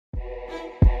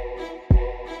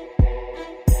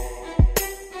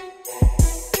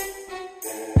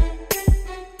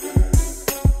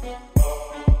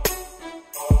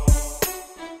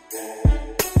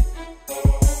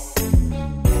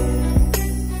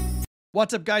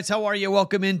What's up, guys? How are you?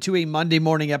 Welcome into a Monday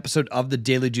morning episode of the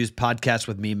Daily Juice podcast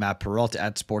with me, Matt Perrault,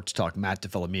 at Sports Talk Matt, to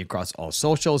follow me across all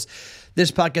socials. This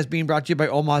podcast being brought to you by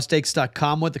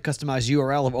omahasteaks.com with the customized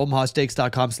URL of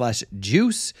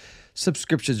omahasteaks.com/juice.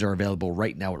 Subscriptions are available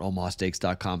right now at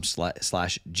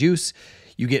omahasteaks.com/juice.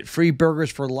 You get free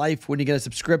burgers for life when you get a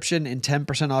subscription and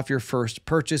 10% off your first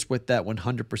purchase with that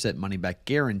 100% money back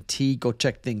guarantee. Go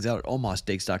check things out at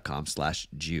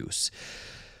omahasteaks.com/juice.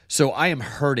 So I am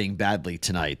hurting badly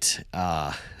tonight.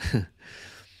 I'm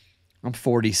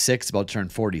 46, about to turn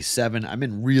 47. I'm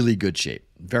in really good shape.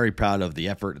 Very proud of the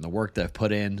effort and the work that I've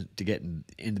put in to get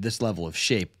into this level of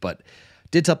shape, but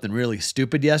did something really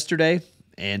stupid yesterday.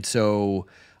 And so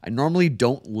I normally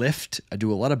don't lift. I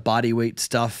do a lot of body weight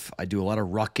stuff. I do a lot of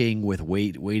rucking with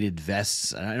weighted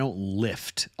vests, and I don't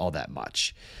lift all that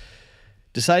much.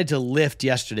 Decided to lift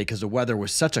yesterday because the weather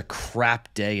was such a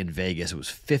crap day in Vegas. It was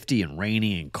 50 and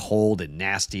rainy and cold and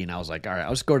nasty. And I was like, all right,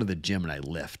 I'll just go to the gym and I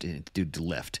lift. And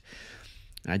lift.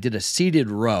 And I did a seated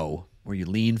row where you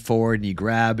lean forward and you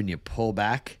grab and you pull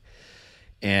back.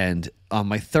 And on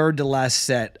my third to last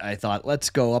set, I thought, let's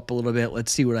go up a little bit.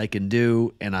 Let's see what I can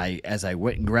do. And as I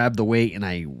went and grabbed the weight and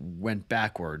I went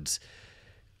backwards,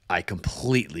 I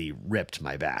completely ripped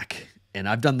my back. And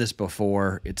I've done this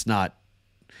before. It's not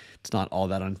all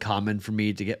that uncommon for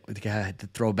me to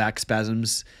throw back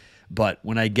spasms, but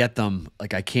when I get them,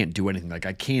 like I can't do anything. Like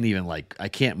I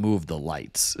can't move the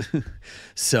lights.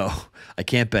 So I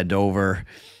can't bend over.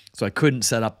 So I couldn't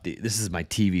set up this is my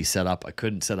TV setup. I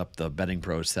couldn't set up the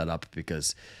BettingPros setup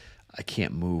because I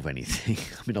can't move anything.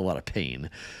 I'm in a lot of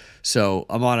pain. So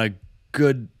I'm on a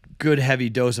good heavy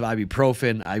dose of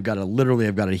ibuprofen. I've got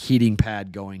a heating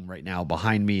pad going right now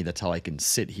behind me. That's how I can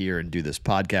sit here and do this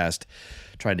podcast,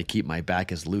 trying to keep my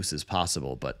back as loose as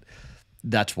possible. But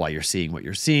that's why you're seeing what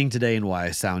you're seeing today and why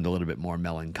I sound a little bit more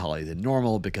melancholy than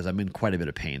normal, because I'm in quite a bit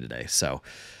of pain today. So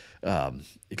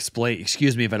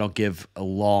excuse me if I don't give a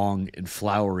long and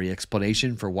flowery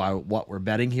explanation for what we're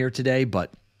betting here today,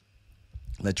 but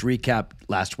let's recap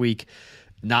last week.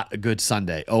 Not a good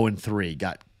Sunday. 0-3.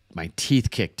 Got my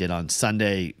teeth kicked in on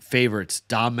Sunday. Favorites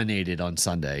dominated on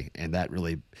Sunday, and that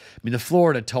really, the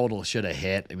Florida total should have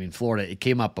hit. Florida, it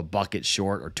came up a bucket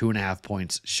short, or 2.5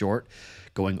 points short,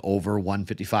 going over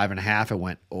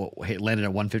 155.5. It landed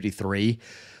at 153.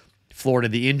 Florida,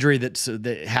 the injury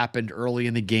that happened early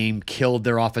in the game killed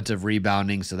their offensive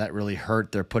rebounding, so that really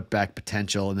hurt their putback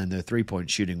potential, and then their three-point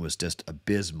shooting was just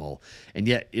abysmal, and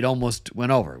yet it almost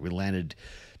went over. We landed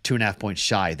 2.5 points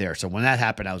shy there. So when that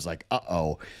happened, I was like,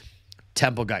 uh-oh,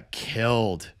 Temple got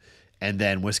killed. And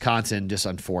then Wisconsin, just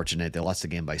unfortunate. They lost the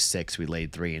game by 6. We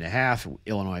laid 3.5.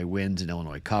 Illinois wins and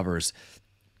Illinois covers.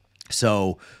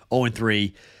 So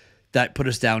 0-3, that put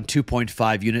us down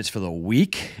 2.5 units for the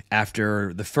week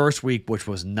after the first week, which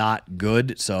was not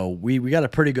good. So we got a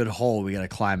pretty good hole we got to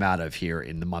climb out of here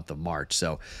in the month of March.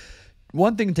 So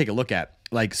one thing to take a look at,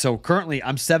 so currently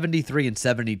I'm 73 and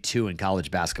 72 in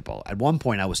college basketball. At one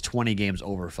point, I was 20 games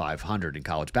over 500 in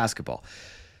college basketball.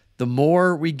 The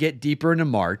more we get deeper into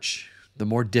March, the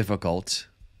more difficult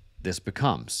this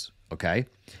becomes, okay?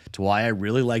 It's why I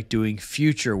really like doing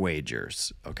future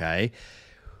wagers, okay?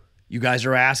 You guys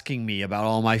are asking me about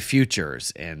all my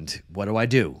futures, and what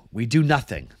do? We do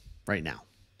nothing right now.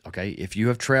 Okay, if you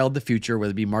have trailed the future,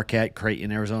 whether it be Marquette,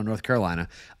 Creighton, Arizona, North Carolina,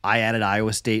 I added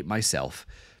Iowa State myself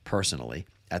personally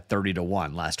at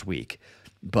 30-1 last week.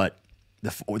 But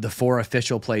the four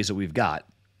official plays that we've got,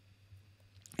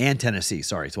 and Tennessee,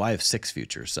 sorry. So I have 6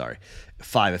 futures, sorry.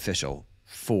 5 official,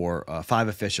 5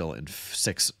 official, and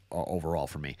 6 overall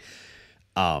for me.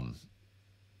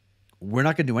 We're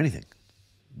not going to do anything.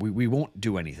 We won't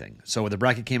do anything. So when the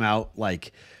bracket came out,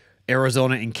 like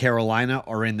Arizona and Carolina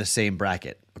are in the same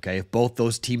bracket. Okay, if both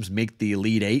those teams make the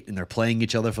Elite 8 and they're playing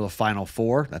each other for the Final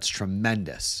 4, that's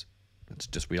tremendous. It's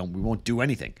just we won't do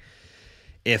anything.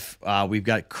 If we've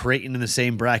got Creighton in the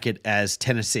same bracket as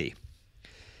Tennessee,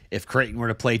 if Creighton were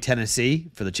to play Tennessee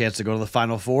for the chance to go to the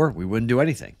Final 4, we wouldn't do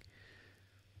anything.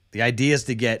 The idea is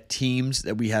to get teams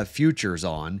that we have futures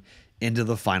on into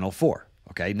the Final 4.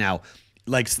 Okay, now,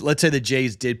 let's say the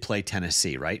Jays did play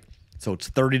Tennessee, right? So it's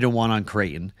 30-1 on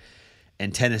Creighton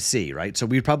and Tennessee, right? So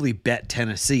we'd probably bet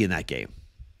Tennessee in that game.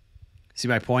 See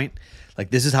my point?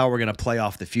 This is how we're going to play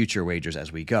off the future wagers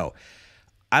as we go.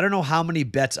 I don't know how many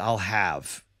bets I'll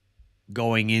have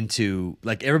going into,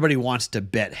 everybody wants to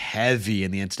bet heavy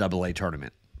in the NCAA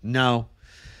tournament. No,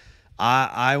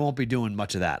 I won't be doing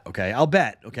much of that, okay? I'll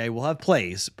bet, okay? We'll have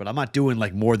plays, but I'm not doing,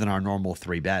 more than our normal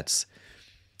 3 bets.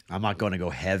 I'm not going to go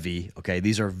heavy. Okay.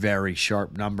 These are very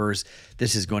sharp numbers.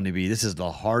 This is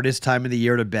the hardest time of the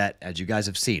year to bet, as you guys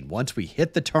have seen. Once we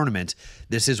hit the tournament,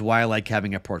 this is why I like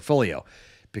having a portfolio,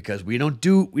 because we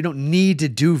don't need to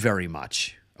do very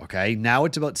much. Okay. Now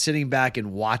it's about sitting back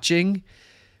and watching.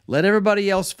 Let everybody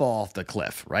else fall off the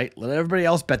cliff, right? Let everybody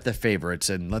else bet the favorites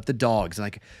and let the dogs,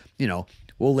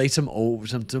 we'll lay some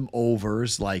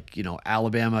overs, like,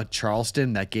 Alabama,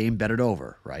 Charleston, that game, bet it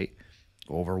over, right?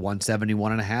 Over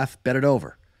 171.5, bet it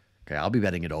over. Okay, I'll be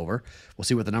betting it over. We'll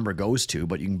see what the number goes to,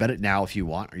 but you can bet it now if you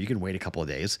want, or you can wait a couple of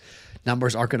days.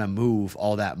 Numbers aren't going to move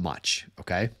all that much,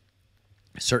 okay?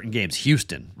 Certain games,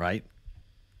 Houston, right?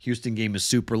 Houston game is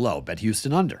super low. Bet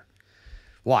Houston under.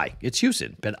 Why? It's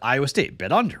Houston. Bet Iowa State.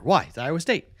 Bet under. Why? It's Iowa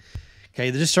State.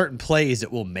 Okay, there's just certain plays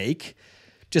that we'll make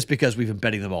just because we've been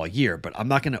betting them all year, but I'm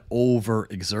not going to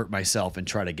overexert myself and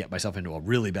try to get myself into a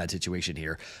really bad situation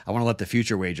here. I want to let the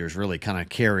future wagers really kind of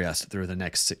carry us through the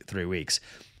next 3 weeks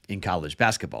in college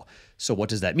basketball. So what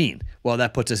does that mean? Well,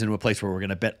 that puts us into a place where we're going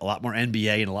to bet a lot more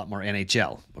NBA and a lot more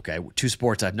NHL. Okay, 2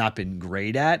 sports I've not been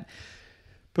great at,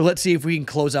 but let's see if we can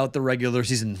close out the regular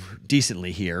season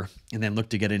decently here and then look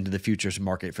to get into the futures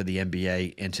market for the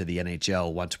NBA and to the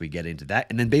NHL once we get into that.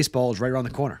 And then baseball is right around the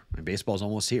corner, and baseball is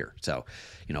almost here. So,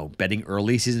 betting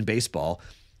early season baseball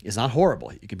is not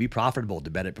horrible. You can be profitable to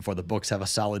bet it before the books have a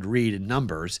solid read in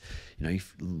numbers. You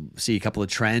see a couple of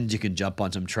trends. You can jump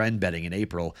on some trend betting in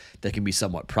April that can be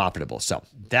somewhat profitable. So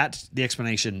that's the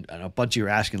explanation. And a bunch of you are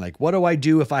asking, like, what do I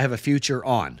do if I have a future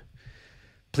on?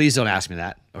 Please don't ask me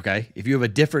that, okay? If you have a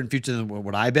different future than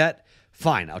what I bet,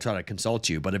 fine, I'll try to consult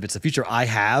you. But if it's a future I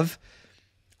have,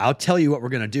 I'll tell you what we're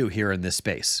going to do here in this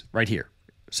space, right here.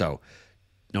 So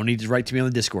no need to write to me on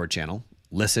the Discord channel.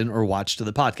 Listen or watch to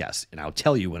the podcast, and I'll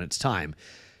tell you when it's time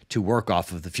to work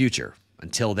off of the future.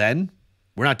 Until then,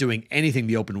 we're not doing anything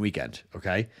the open weekend,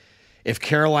 okay? If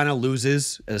Carolina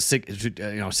loses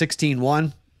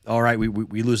 16-1, all right,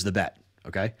 we lose the bet,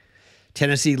 okay?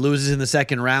 Tennessee loses in the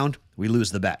second round, we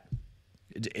lose the bet.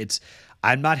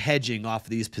 I'm not hedging off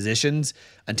these positions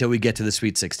until we get to the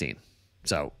Sweet 16.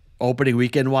 So opening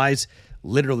weekend-wise,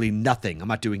 literally nothing. I'm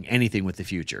not doing anything with the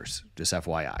futures, just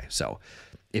FYI. So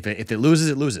if it loses,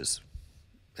 it loses.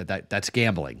 That's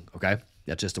gambling, okay?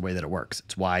 That's just the way that it works.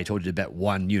 It's why I told you to bet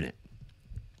 1 unit.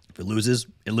 If it loses,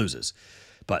 it loses.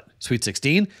 But Sweet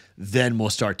 16, then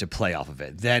we'll start to play off of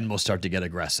it. Then we'll start to get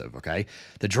aggressive, okay?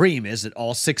 The dream is that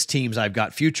all 6 teams I've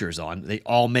got futures on, they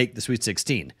all make the Sweet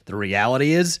 16. The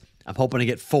reality is I'm hoping to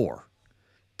get 4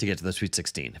 to get to the Sweet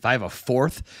 16. If I have a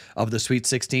 4th of the Sweet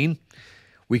 16,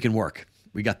 we can work.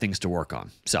 We got things to work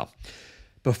on. So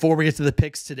before we get to the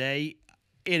picks today,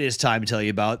 it is time to tell you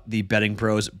about the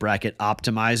BettingPros Bracket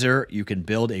Optimizer. You can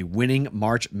build a winning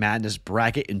March Madness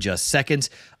bracket in just seconds.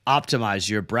 Optimize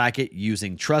your bracket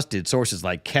using trusted sources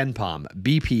like KenPom,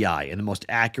 BPI, and the most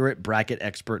accurate bracket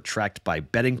expert tracked by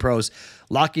BettingPros.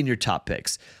 Lock in your top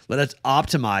picks. Let us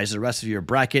optimize the rest of your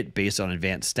bracket based on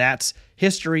advanced stats,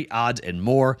 history, odds, and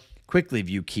more. Quickly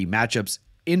view key matchup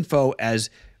info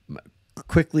as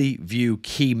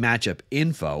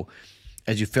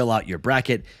you fill out your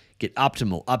bracket. Get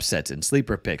optimal upsets and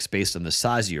sleeper picks based on the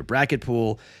size of your bracket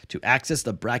pool. To access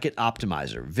the Bracket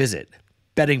Optimizer, visit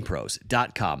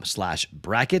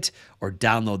bettingpros.com/bracket or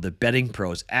download the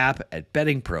BettingPros app at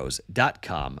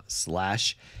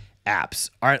bettingpros.com/apps.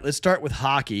 All right, let's start with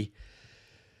hockey.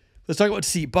 Let's talk about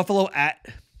Buffalo at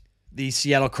the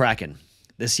Seattle Kraken.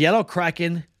 The Seattle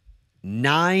Kraken,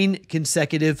 9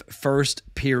 consecutive first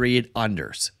period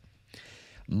unders.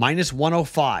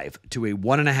 -105 to a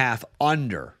 1.5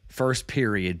 under first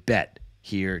period bet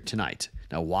here tonight.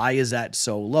 Now, why is that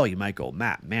so low? You might go,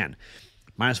 Matt, man,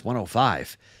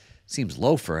 -105 seems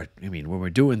low for it. I mean, when we're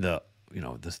doing the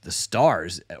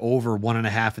stars over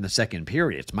 1.5 in the second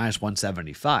period, it's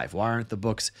 -175. Why aren't the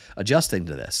books adjusting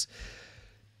to this?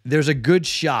 There's a good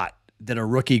shot that a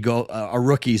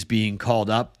rookie's being called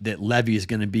up, that Levy is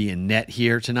going to be in net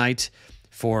here tonight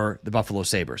for the Buffalo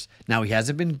Sabres. Now, he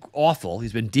hasn't been awful.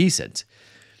 He's been decent,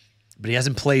 but he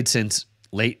hasn't played since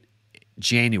late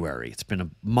January. It's been a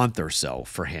month or so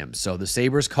for him. So the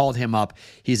Sabres called him up.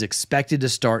 He's expected to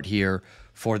start here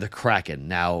for the Kraken.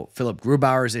 Now, Philip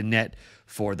Grubauer's in net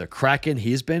for the Kraken.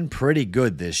 He's been pretty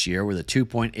good this year with a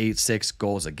 2.86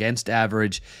 goals against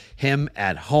average. Him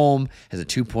at home has a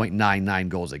 2.99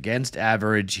 goals against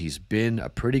average. He's been a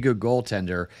pretty good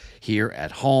goaltender here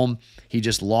at home. He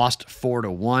just lost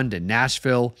 4-1 to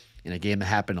Nashville in a game that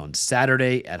happened on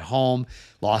Saturday at home.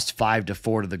 Lost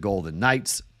 5-4 to the Golden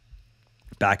Knights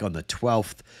back on the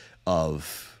 12th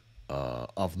of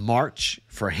March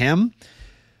for him.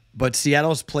 But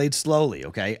Seattle's played slowly,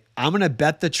 okay? I'm going to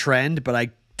bet the trend, but I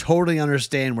totally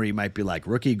understand where you might be like,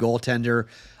 rookie goaltender,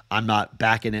 I'm not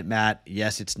backing it, Matt.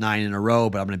 Yes, it's 9 in a row,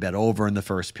 but I'm going to bet over in the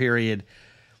first period.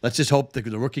 Let's just hope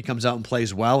the rookie comes out and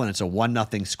plays well, and it's a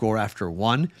 1-0 score after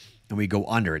 1, and we go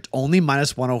under. It's only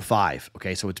minus 105,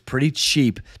 okay? So it's pretty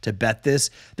cheap to bet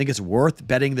this. I think it's worth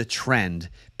betting the trend,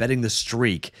 betting the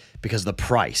streak, because of the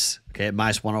price, okay, at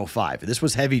minus 105. If this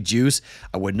was heavy juice,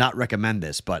 I would not recommend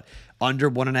this, but under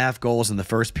 1.5 goals in the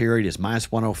first period is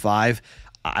minus 105.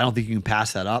 I don't think you can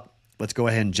pass that up. Let's go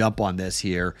ahead and jump on this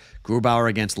here. Grubauer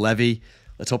against Levy.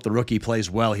 Let's hope the rookie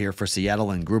plays well here for Seattle,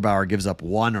 and Grubauer gives up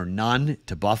 1 or none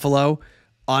to Buffalo.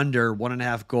 Under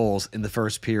 1.5 goals in the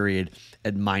first period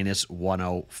at minus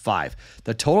 105.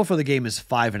 The total for the game is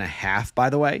 5.5, by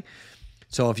the way.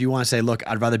 So if you want to say, look,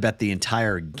 I'd rather bet the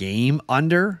entire game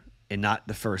under and not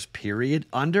the first period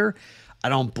under, I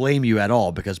don't blame you at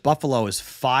all, because Buffalo is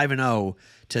 5-0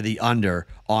 to the under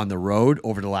on the road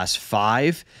over the last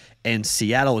 5, and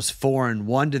Seattle is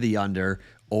 4-1 to the under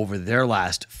over their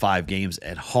last 5 games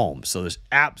at home. So there's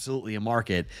absolutely a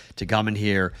market to come in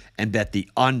here and bet the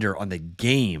under on the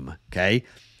game, okay?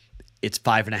 It's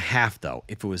 5.5 though.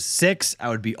 If it was 6, I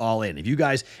would be all in. If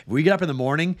we get up in the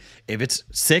morning, if it's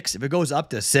 6, if it goes up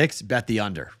to 6, bet the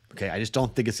under. Okay, I just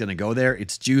don't think it's going to go there.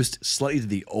 It's juiced slightly to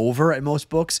the over at most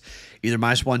books, either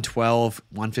minus 112,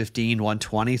 115,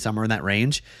 120, somewhere in that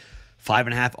range.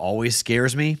 5.5 always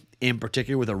scares me, in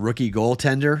particular with a rookie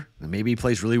goaltender. Maybe he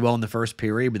plays really well in the first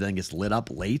period, but then gets lit up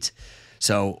late.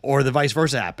 So, or the vice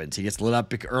versa happens. He gets lit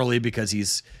up early because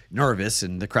he's nervous,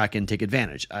 and the Kraken take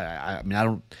advantage. I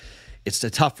mean, it's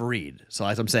a tough read. So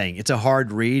as I'm saying, it's a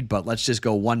hard read, but let's just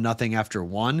go 1-0 after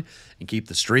 1 and keep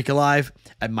the streak alive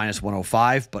at minus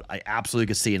 105. But I absolutely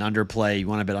could see an underplay. You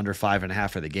want to bet under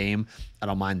 5.5 for the game. I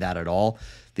don't mind that at all.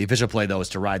 The official play, though, is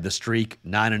to ride the streak,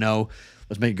 9-0.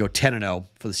 Let's make it go 10-0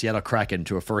 for the Seattle Kraken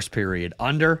to a first period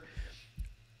under.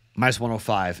 Minus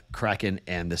 105, Kraken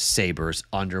and the Sabres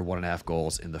under 1.5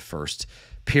 goals in the first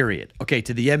period. Okay,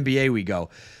 to the NBA we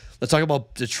go. Let's talk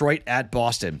about Detroit at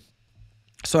Boston.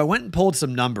 So I went and pulled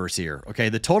some numbers here. Okay,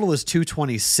 the total is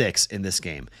 226 in this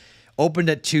game. Opened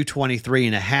at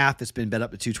 223.5. It's been bet up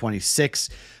to 226.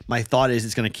 My thought is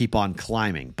it's going to keep on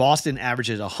climbing. Boston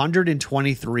averages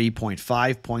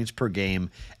 123.5 points per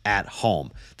game at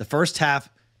home. The first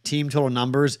half team total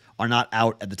numbers are not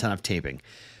out at the time of taping.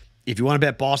 If you want to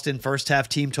bet Boston first half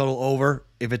team total over,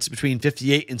 if it's between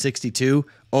 58 and 62,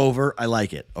 over, I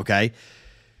like it. Okay,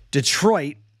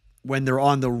 Detroit, when they're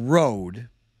on the road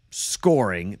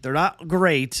scoring, they're not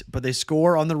great, but they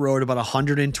score on the road about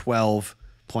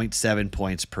 112.7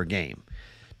 points per game.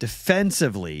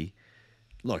 Defensively,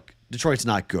 look, Detroit's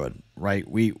not good, right?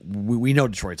 We know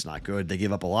Detroit's not good. They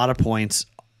give up a lot of points,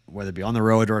 whether it be on the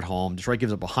road or at home. Detroit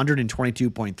gives up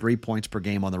 122.3 points per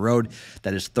game on the road.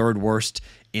 That is third worst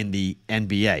in the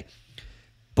NBA.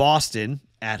 Boston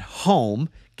at home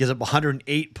gives up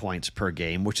 108 points per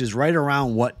game, which is right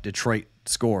around what Detroit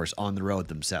scores on the road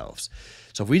themselves.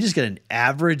 So if we just get an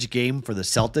average game for the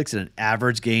Celtics and an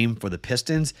average game for the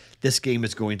Pistons, this game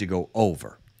is going to go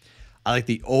over. I like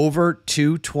the over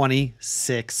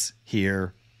 226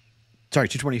 here. Sorry,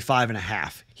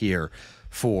 225.5 here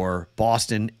for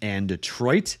Boston and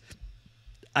Detroit.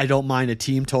 I don't mind a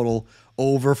team total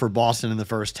over for Boston in the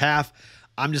first half.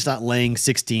 I'm just not laying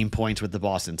 16 points with the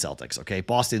Boston Celtics, okay?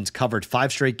 Boston's covered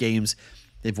 5 straight games.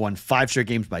 They've won 5 straight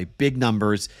games by big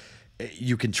numbers.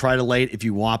 You can try to lay it if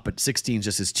you want, but 16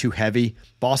 just is too heavy.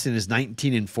 Boston is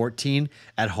 19-14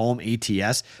 at home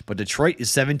ATS, but Detroit is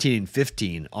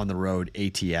 17-15 on the road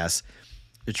ATS.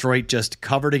 Detroit just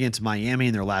covered against Miami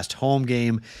in their last home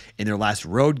game. In their last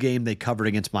road game, they covered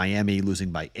against Miami,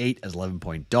 losing by 8 as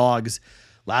 11-point dogs.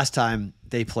 Last time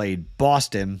they played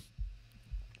Boston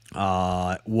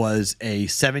was a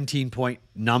 17-point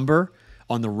number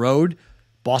on the road.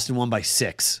 Boston won by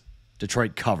 6.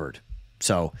 Detroit covered.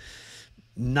 So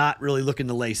not really looking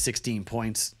to lay 16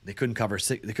 points. They couldn't cover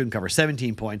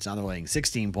 17 points. Now they're laying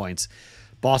 16 points.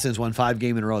 Boston's won 5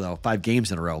 games in a row, though. 5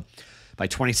 games in a row by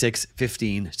 26,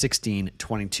 15, 16,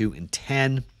 22, and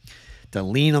 10. The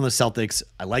lean on the Celtics.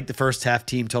 I like the first half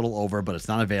team total over, but it's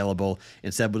not available.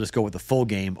 Instead, we'll just go with the full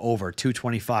game over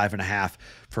 225.5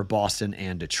 for Boston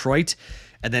and Detroit.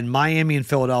 And then Miami and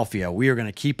Philadelphia. We are going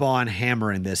to keep on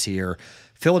hammering this here.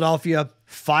 Philadelphia,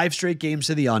 5 straight games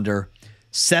to the under.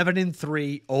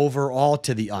 7-3 overall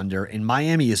to the under, and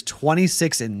Miami is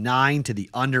 26-9 to the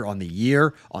under on the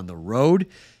year on the road.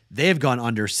 They have gone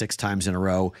under 6 times in a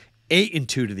row, 8-2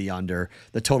 to the under.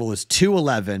 The total is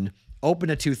 211, open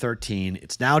at 213.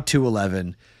 It's now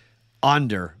 211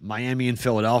 under Miami and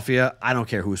Philadelphia. I don't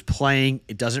care who's playing;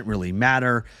 it doesn't really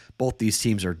matter. Both these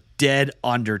teams are dead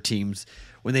under teams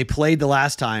When they played the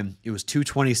last time, it was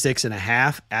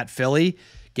 226.5 at Philly.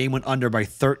 Game went under by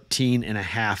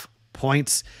 13.5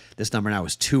 points. This number now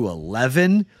is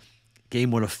 211.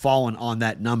 Game would have fallen on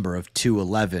that number of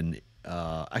 211.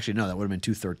 Actually, no, that would have been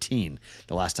 213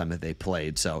 the last time that they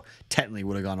played. So technically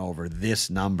would have gone over this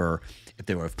number if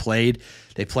they would have played.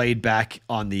 They played back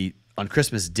on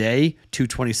Christmas Day,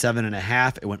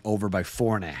 227.5. It went over by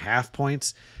 4.5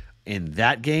 points in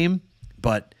that game.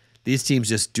 But these teams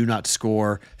just do not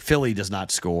score. Philly does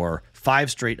not score.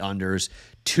 5 straight unders.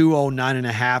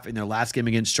 209.5 in their last game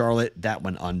against Charlotte. That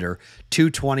went under.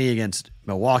 220 against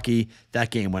Milwaukee.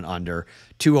 That game went under.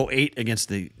 208 against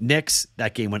the Knicks.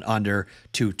 That game went under.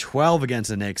 212 against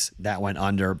the Knicks. That went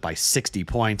under by 60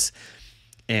 points.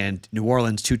 And New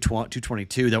Orleans,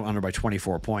 222. That went under by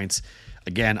 24 points.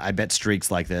 Again, I bet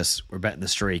streaks like this. We're betting the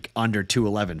streak under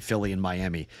 211, Philly and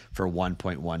Miami for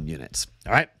 1.1 units.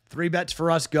 All right, 3 bets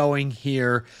for us going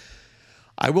here.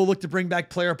 I will look to bring back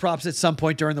player props at some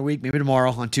point during the week, maybe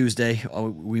tomorrow on Tuesday.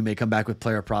 We may come back with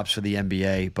player props for the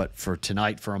NBA, but for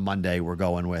tonight, for a Monday, we're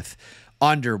going with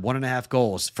under 1.5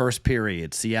 goals, first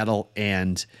period, Seattle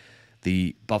and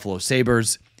the Buffalo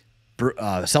Sabres,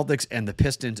 Celtics and the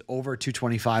Pistons over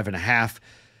 225.5,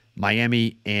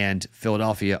 Miami and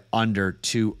Philadelphia under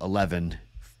 211,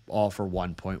 all for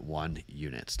 1.1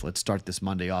 units. Let's start this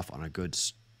Monday off on a good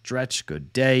stretch,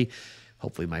 good day.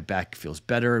 Hopefully my back feels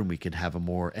better and we can have a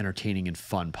more entertaining and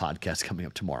fun podcast coming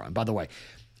up tomorrow. And by the way,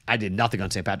 I did nothing on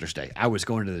St. Patrick's Day. I was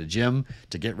going to the gym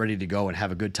to get ready to go and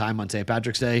have a good time on St.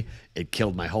 Patrick's Day. It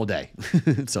killed my whole day.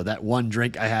 So that one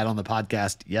drink I had on the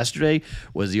podcast yesterday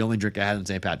was the only drink I had on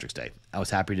St. Patrick's Day. I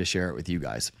was happy to share it with you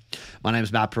guys. My name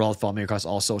is Matt Perrault. Follow me across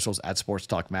all socials at Sports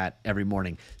Talk Matt every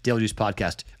morning. Daily Juice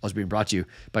Podcast was being brought to you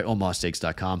by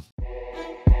OmahaSteaks.com.